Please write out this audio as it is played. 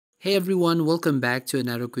Hey everyone, welcome back to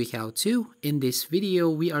another quick how-to. In this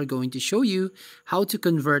video, we are going to show you how to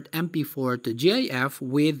convert MP4 to GIF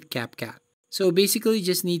with Capcut. So basically, you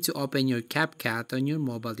just need to open your Capcut on your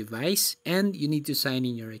mobile device and you need to sign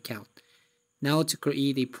in your account. Now to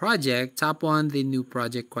create a project, tap on the new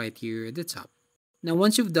project right here at the top. Now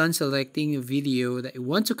once you've done selecting a video that you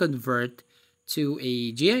want to convert to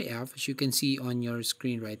a GIF, as you can see on your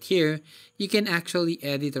screen right here, you can actually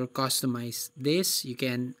edit or customize this. You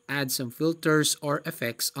can add some filters or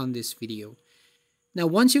effects on this video. Now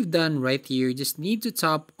once you've done right here, you just need to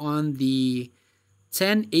tap on the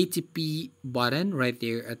 1080p button right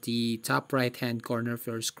there at the top right hand corner of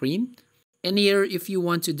your screen. And here, if you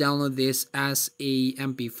want to download this as a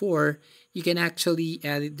MP4, you can actually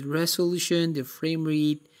edit the resolution, the frame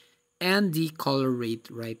rate, and the color rate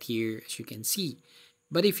right here, as you can see.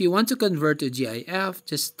 But if you want to convert to GIF,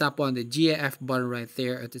 just tap on the GIF button right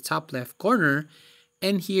there at the top left corner.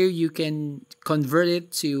 And here you can convert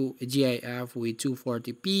it to a GIF with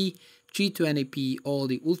 240p, 320p, all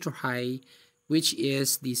the ultra high, which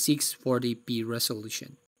is the 640p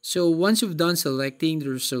resolution. So once you've done selecting the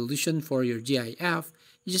resolution for your GIF,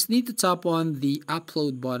 you just need to tap on the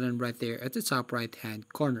upload button right there at the top right hand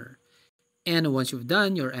corner. And once you've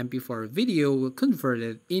done, your MP4 video will convert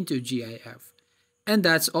it into GIF. And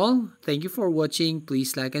that's all. Thank you for watching.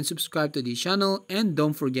 Please like and subscribe to the channel and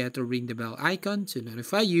don't forget to ring the bell icon to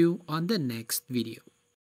notify you on the next video.